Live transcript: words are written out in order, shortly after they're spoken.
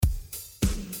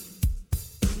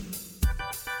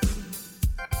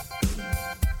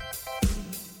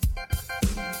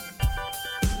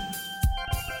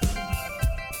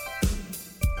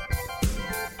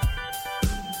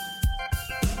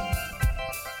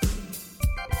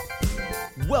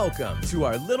Welcome to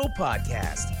our little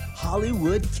podcast,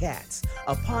 Hollywood Cats,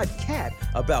 a podcat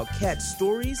about cat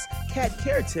stories, cat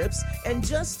care tips, and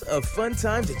just a fun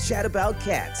time to chat about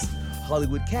cats.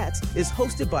 Hollywood Cats is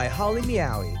hosted by Holly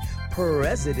Meowie,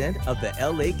 president of the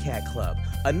LA Cat Club,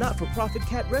 a not-for-profit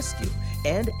cat rescue,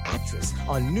 and actress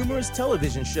on numerous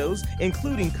television shows,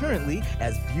 including currently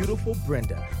as Beautiful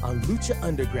Brenda on Lucha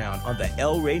Underground on the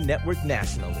El Rey Network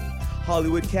nationally.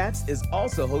 Hollywood Cats is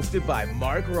also hosted by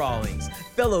Mark Rawlings,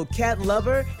 fellow cat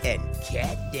lover and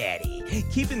cat daddy,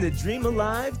 keeping the dream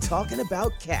alive talking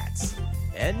about cats.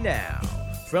 And now,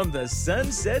 from the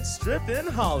Sunset Strip in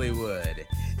Hollywood,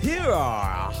 here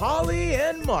are Holly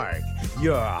and Mark,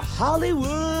 your Hollywood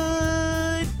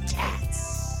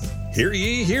Cats. Hear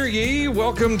ye, hear ye.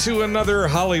 Welcome to another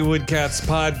Hollywood Cats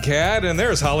podcast. And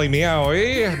there's Holly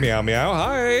Meowie. Meow, meow.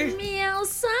 Hi. Meow,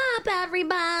 sup,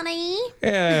 everybody.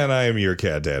 And I am your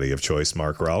cat daddy of choice,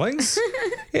 Mark Rawlings.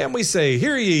 And we say,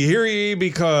 hear ye,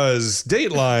 because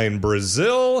Dateline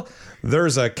Brazil,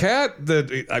 there's a cat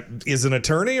that is an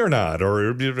attorney or not? Or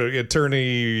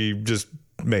attorney just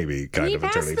maybe kind of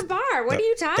attorney. He passed the bar. What are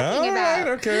you talking about? Right,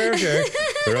 okay.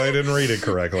 Clearly didn't read it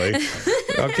correctly.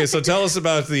 Okay, so tell us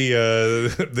about the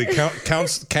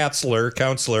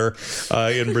counselor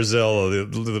in Brazil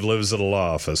that lives at a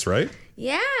law office, right?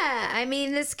 Yeah, I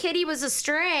mean, this kitty was a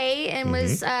stray and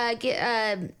was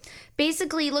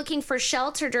basically looking for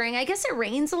shelter during, I guess it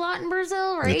rains a lot in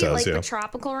Brazil, right? It does, the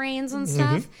tropical rains and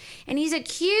stuff. And he's a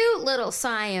cute little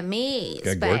Siamese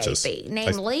baby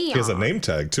named Leon. He has a name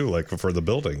tag, too, like for the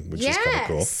building, which is kind of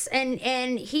cool. Yes,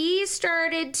 and he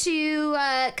started to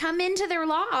come into their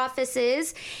law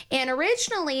offices, and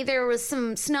originally there was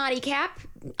some snotty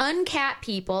uncat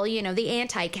people, you know, the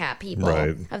anti-cat people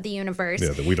of the universe. Yeah,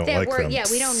 that we don't like them. Yeah,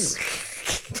 we don't.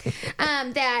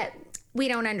 That we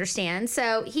don't understand.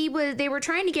 So they were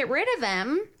trying to get rid of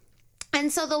him. And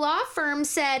so the law firm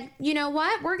said, you know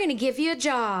what? We're going to give you a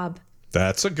job.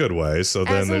 That's a good way. So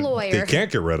then they can't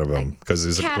get rid of him because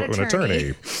he's an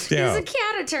attorney. Yeah. He's a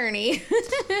cat attorney.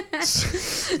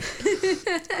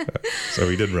 So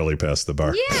he didn't really pass the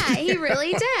bar. Yeah, he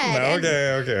really did.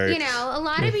 Okay. You know, a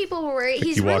lot of people were worried.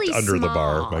 He's he really walked under small. the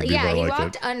bar. He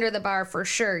walked under the bar for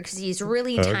sure because he's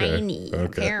really tiny,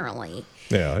 apparently.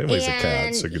 Yeah, he's a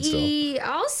cat, so good stuff. He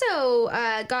also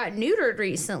got neutered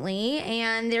recently,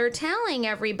 and they're telling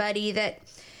everybody that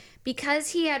because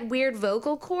he had weird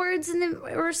vocal cords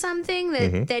or something,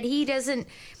 that he doesn't.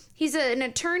 He's an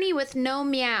attorney with no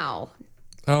meow.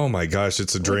 Oh my gosh,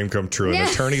 it's a dream come true. An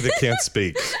attorney that can't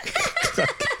speak.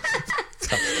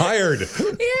 Hired.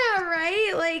 Yeah,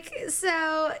 right? Like,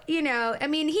 so, you know, I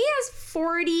mean, he has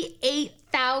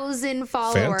 48,000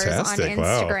 followers on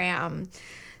Instagram. Wow.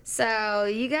 So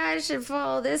you guys should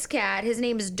follow this cat. His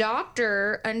name is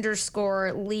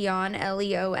Dr._Leon, Leon _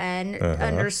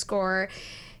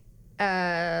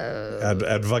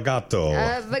 Advogato.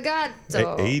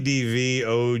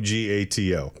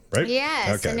 ADVOGATO, right?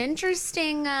 Yes, an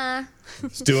interesting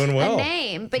it's doing well.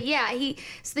 name. But yeah, he's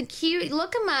the cute.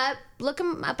 Look him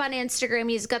up on Instagram.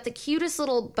 He's got the cutest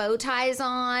little bow ties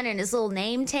on and his little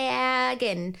name tag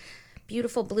and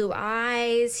beautiful blue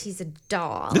eyes. He's a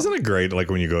doll. Isn't it great,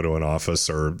 like when you go to an office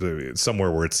or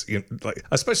somewhere where it's like,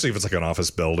 especially if it's like an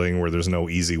office building where there's no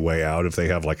easy way out, if they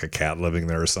have like a cat living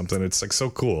there or something, it's like so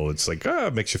cool. It's like,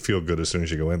 it makes you feel good as soon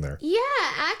as you go in there. Yeah,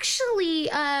 actually,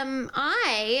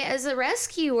 I, as a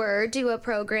rescuer, do a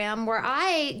program where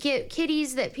I get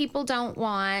kitties that people don't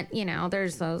want. You know,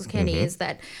 there's those kitties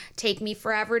that take me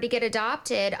forever to get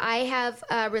adopted. I have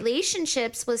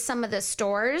relationships with some of the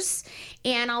stores,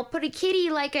 and I'll put a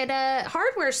kitty like at a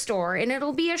hardware store, and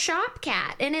it'll be a shop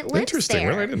cat, and it lives Interesting. there.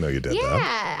 Well, I didn't know you did that.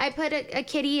 Yeah, I put a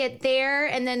kitty there,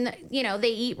 and then, you know,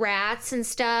 they eat rats and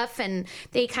stuff, and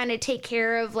they kind of take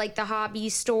care of like the hobby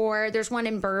store. There's one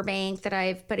in Burbank that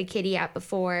I've put a kitty at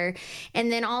before,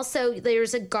 and then also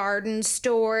there's a garden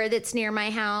store that's near my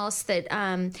house that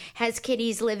has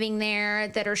kitties living there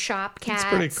that are shop cats.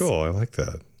 That's pretty cool. I like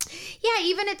that. Yeah,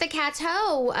 even at the Cat's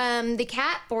Hoe, the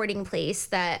cat boarding place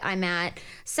that I'm at,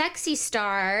 Sexy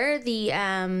Star, the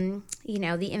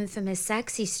infamous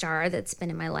Sexy Star that's been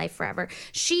in my life forever,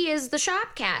 she is the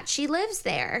shop cat. She lives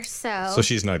there. So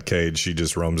she's not caged. She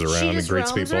just roams around and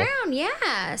greets people. Around,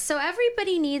 yeah. So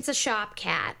everybody needs a shop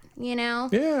cat, you know?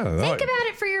 Yeah. Think about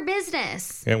it for your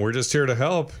business. And we're just here to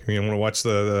help. You want to watch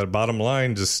the bottom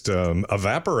line just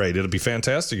evaporate. It'll be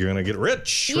fantastic. You're going to get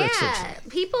rich. Yeah. Rich.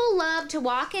 People love to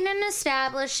walk in an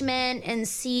establishment and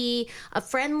see a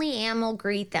friendly animal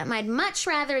greet them. I'd much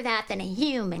rather that than a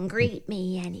human greet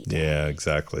me any day. Yeah,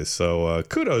 exactly. So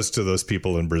kudos to those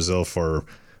people in Brazil for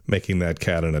making that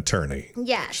cat an attorney.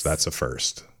 Yes. That's a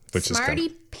first. which Smarty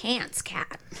is Pants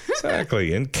Cat.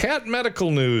 exactly. In cat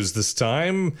medical news this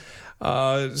time,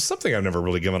 something I've never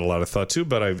really given a lot of thought to,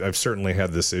 but I've certainly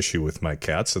had this issue with my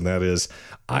cats, and that is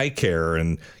eye care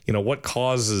and, what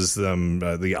causes them,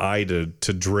 the eye to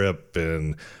drip,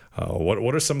 and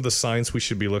what are some of the signs we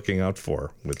should be looking out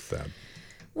for with that?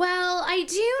 Well, I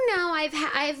do know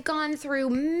I've gone through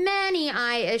many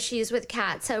eye issues with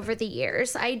cats over the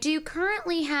years. I do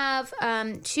currently have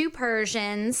 2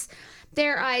 Persians.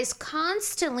 Their eyes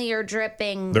constantly are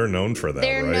dripping. They're known for that,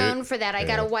 They're right? known for that. I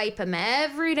got to wipe them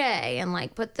every day and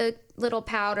put the little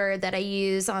powder that I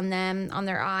use on them, on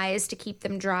their eyes to keep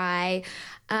them dry.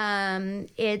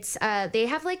 They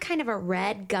have kind of a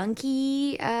red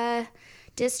gunky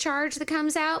discharge that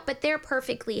comes out, but they're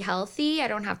perfectly healthy. I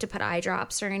don't have to put eye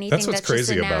drops or anything. That's what's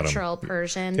crazy just a about natural them.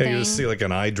 Persian Yeah, thing. you just see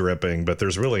an eye dripping, but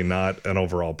there's really not an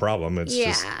overall problem. It's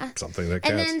just something that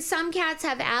cats... And then some cats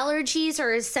have allergies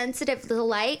or is sensitive to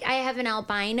light. I have an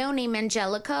albino named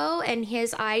Angelico, and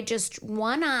his eye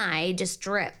one eye just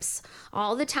drips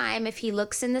all the time if he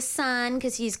looks in the sun,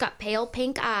 because he's got pale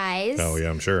pink eyes. Oh yeah,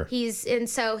 I'm sure.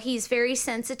 So he's very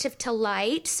sensitive to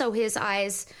light, so his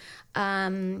eyes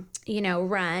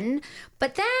run.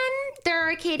 But then there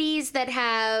are kitties that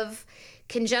have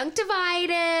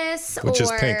conjunctivitis, which is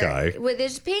pink eye. With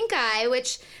his pink eye,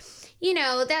 which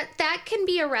that can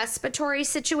be a respiratory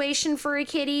situation for a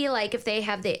kitty. Like if they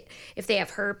have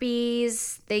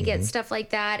herpes, they get stuff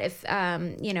like that. If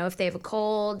if they have a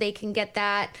cold, they can get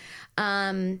that.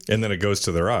 And then it goes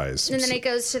to their eyes. And then it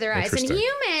goes to their eyes. And Interesting.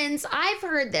 humans, I've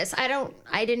heard this.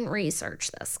 I didn't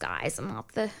research this, guys. I'm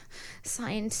not the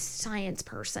science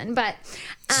person, but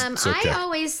It's okay. I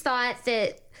always thought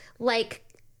that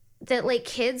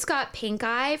kids got pink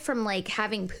eye from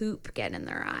having poop get in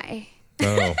their eye.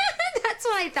 Oh, That's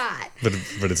what I thought.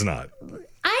 but it's not.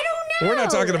 I don't know.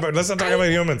 Let's not talk about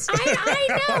humans.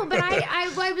 I know, but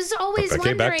I was always Okay,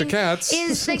 wondering. back to cats.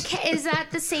 Is that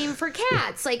the same for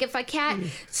cats? Like if a cat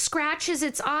scratches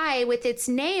its eye with its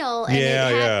nail and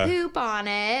it had poop on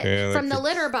it from the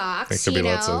litter box, There could be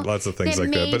lots of things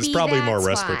like that, but it's probably more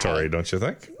respiratory, don't you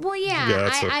think? Well,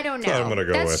 I don't know. That's what I'm gonna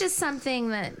go that's with. just something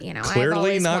that I've Clearly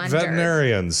always not wondered.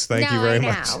 veterinarians. Thank you very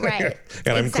much. Right.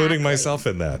 And I'm including Exactly. myself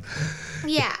in that.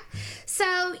 Yeah.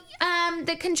 So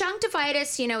the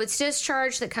conjunctivitis, it's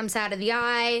discharge that comes out of the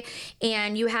eye,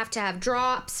 and you have to have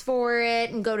drops for it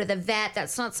and go to the vet.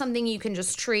 That's not something you can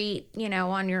just treat,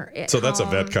 on your So that's a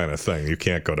home. vet kind of thing. You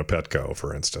can't go to Petco,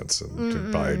 for instance,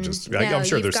 and buy just. I'm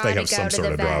sure you've they gotta have some go to sort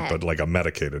the of drop, vet. but like a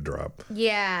medicated drop.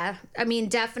 Yeah, I mean,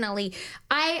 definitely.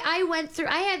 I went through.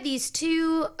 I had these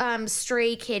 2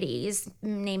 stray kitties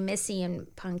named Missy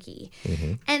and Punky,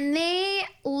 and they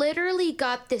literally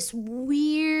got this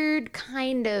weird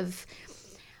kind of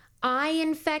eye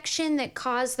infection that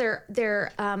caused their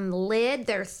lid,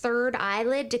 their third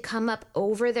eyelid, to come up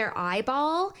over their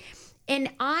eyeball.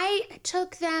 And I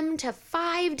took them to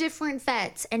 5 different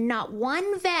vets, and not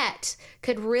one vet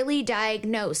could really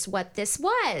diagnose what this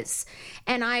was.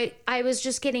 And I was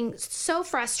just getting so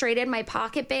frustrated. My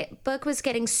pocketbook was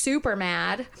getting super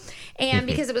mad, and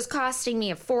because it was costing me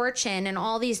a fortune, and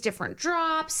all these different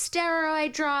drops,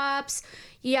 steroid drops,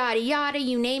 yada, yada,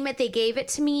 you name it, they gave it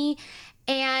to me.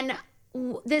 And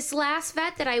this last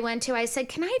vet that I went to, I said,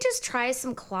 can I just try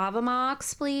some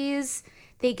Clavamox, please?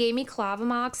 They gave me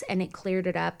Clavamox, and it cleared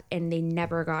it up, and they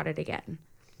never got it again.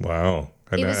 Wow.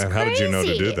 And, It was and how did you know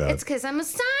to do that? It's because I'm a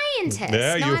scientist.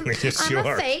 Yeah, I'm you a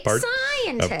are. fake A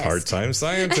scientist. part-time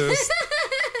scientist.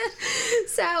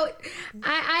 So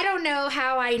I don't know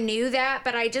how I knew that,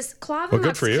 but I just Clavamox Well,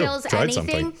 good for you. kills Tried anything.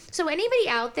 something. So anybody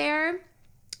out there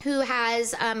who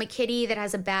has a kitty that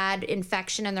has a bad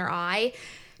infection in their eye,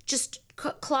 just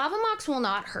Clavamox will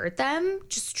not hurt them.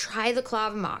 Just try the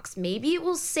Clavamox. Maybe it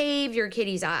will save your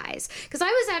kitty's eyes. Because I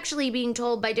was actually being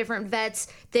told by different vets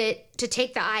that to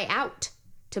take the eye out,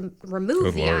 to remove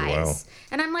Good the Lord, eyes. wow.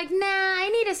 And I'm like, nah, I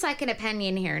need a second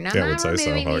opinion here. And I'm Yeah, I would not say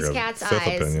so. removing Like these a cats' fifth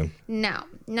eyes. opinion. No,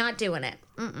 not doing it.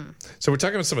 So we're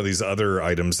talking about some of these other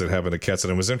items that happen to cats,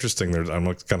 and it was interesting. I'm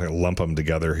going to lump them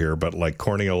together here, but like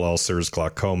corneal ulcers,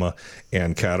 glaucoma,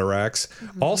 and cataracts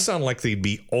all sound like they'd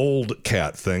be old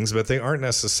cat things, but they aren't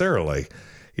necessarily.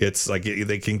 It's like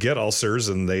they can get ulcers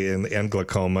and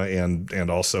glaucoma and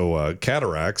also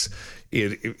cataracts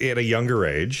at a younger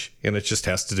age, and it just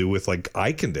has to do with like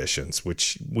eye conditions,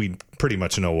 which we pretty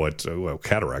much know what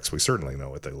cataracts. We certainly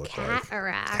know what they look like.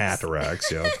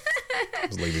 Cataracts, yeah. I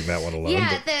was leaving that one alone. Yeah,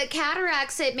 but the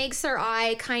cataracts, it makes their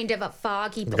eye kind of a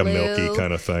foggy blue. like a milky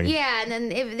kind of thing. Yeah, and then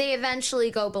they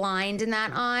eventually go blind in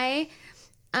that eye.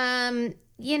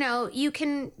 you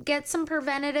can get some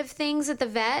preventative things at the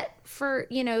vet for,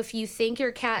 if you think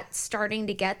your cat's starting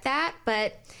to get that,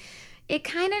 but it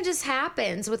kind of just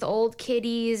happens with old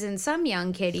kitties and some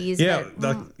young kitties. Yeah,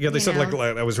 they said like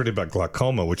I was reading about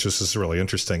glaucoma, which is just really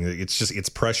interesting. It's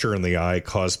pressure in the eye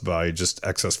caused by just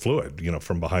excess fluid,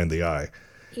 from behind the eye.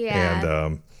 Yeah.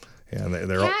 And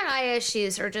they're cat eye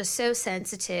issues are just so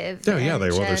sensitive.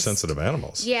 They're sensitive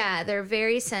animals. Yeah, they're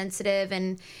very sensitive,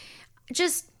 and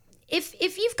just if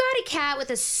you've got a cat with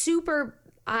a super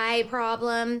eye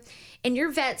problem and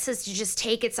your vet says to just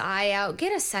take its eye out,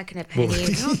 get a second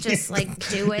opinion. Don't just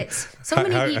do it. So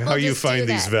many people how you find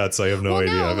these vets, I have no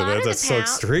idea. But that's so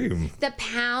extreme. The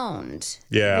pound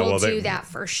will do that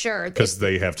for sure. Because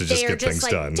they have to just get things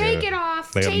done. Take it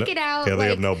off, take it out. Yeah, they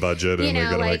have no budget and they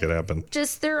got to make it happen.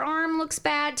 Just their arm looks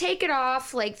bad, take it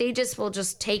off. They will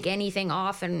just take anything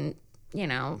off and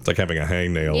it's like having a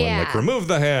hangnail and remove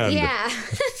the hand. Yeah.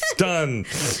 It's done.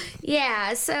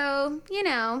 Yeah. So,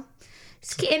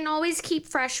 and always keep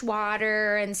fresh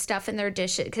water and stuff in their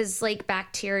dishes because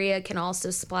bacteria can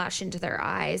also splash into their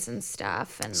eyes and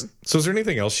stuff. And so is there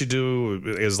anything else you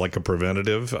do as a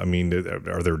preventative? I mean,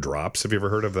 are there drops? Have you ever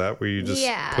heard of that where you just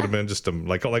put them in just to,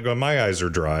 like when my eyes are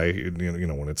dry,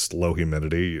 when it's low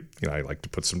humidity, I like to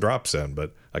put some drops in,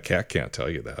 but a cat can't tell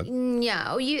you that.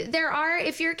 No,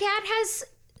 if your cat has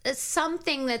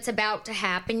something that's about to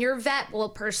happen, your vet will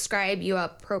prescribe you an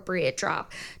appropriate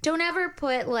drop. Don't ever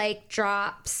put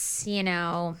drops, in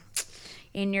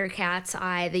your cat's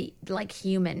eye, like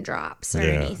human drops or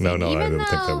anything. No, I didn't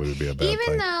think that would be a bad thing.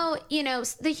 Even though,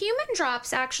 the human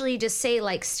drops actually just say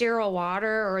sterile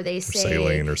water or they say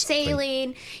saline or something.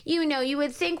 Saline. You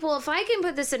would think, well, if I can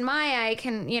put this in my eye, I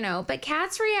can, but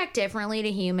cats react differently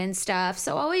to human stuff.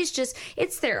 So always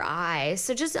it's their eye.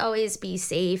 So just always be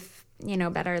safe.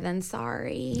 Better than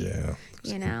sorry.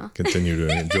 Yeah. Continue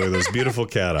to enjoy those beautiful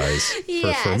cat eyes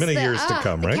for many years to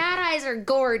come, right? Cat eyes are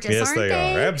gorgeous, aren't they?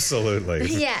 Yes, they are. Absolutely.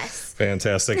 Yes.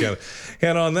 Fantastic.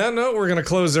 And on that note, we're going to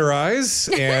close our eyes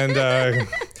and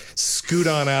scoot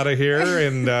on out of here.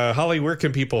 And Holly, where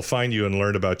can people find you and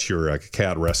learn about your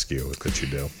cat rescue that you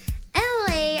do?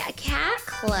 LA Cat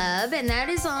Club, and that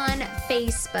is on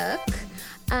Facebook.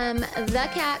 The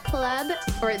Cat Club,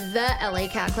 or the LA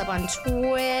Cat Club on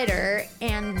Twitter,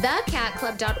 and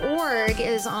thecatclub.org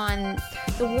is on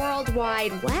the World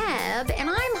Wide Web, and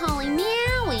I'm Holly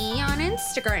Meowie on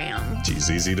Instagram.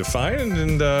 She's easy to find,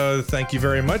 and thank you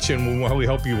very much, and we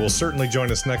hope you will certainly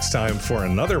join us next time for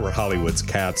another Hollywood's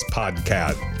Cats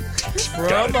podcast.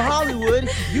 From Hollywood,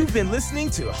 you've been listening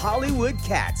to Hollywood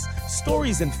Cats,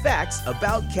 stories and facts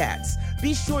about cats.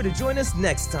 Be sure to join us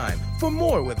next time for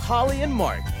more with Holly and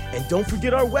Mark. And don't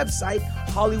forget our website,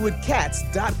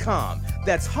 HollywoodCats.com.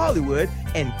 That's Hollywood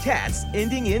and cats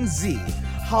ending in Z.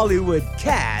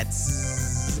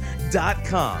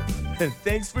 HollywoodCats.com. And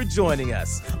thanks for joining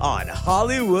us on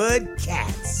Hollywood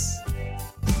Cats.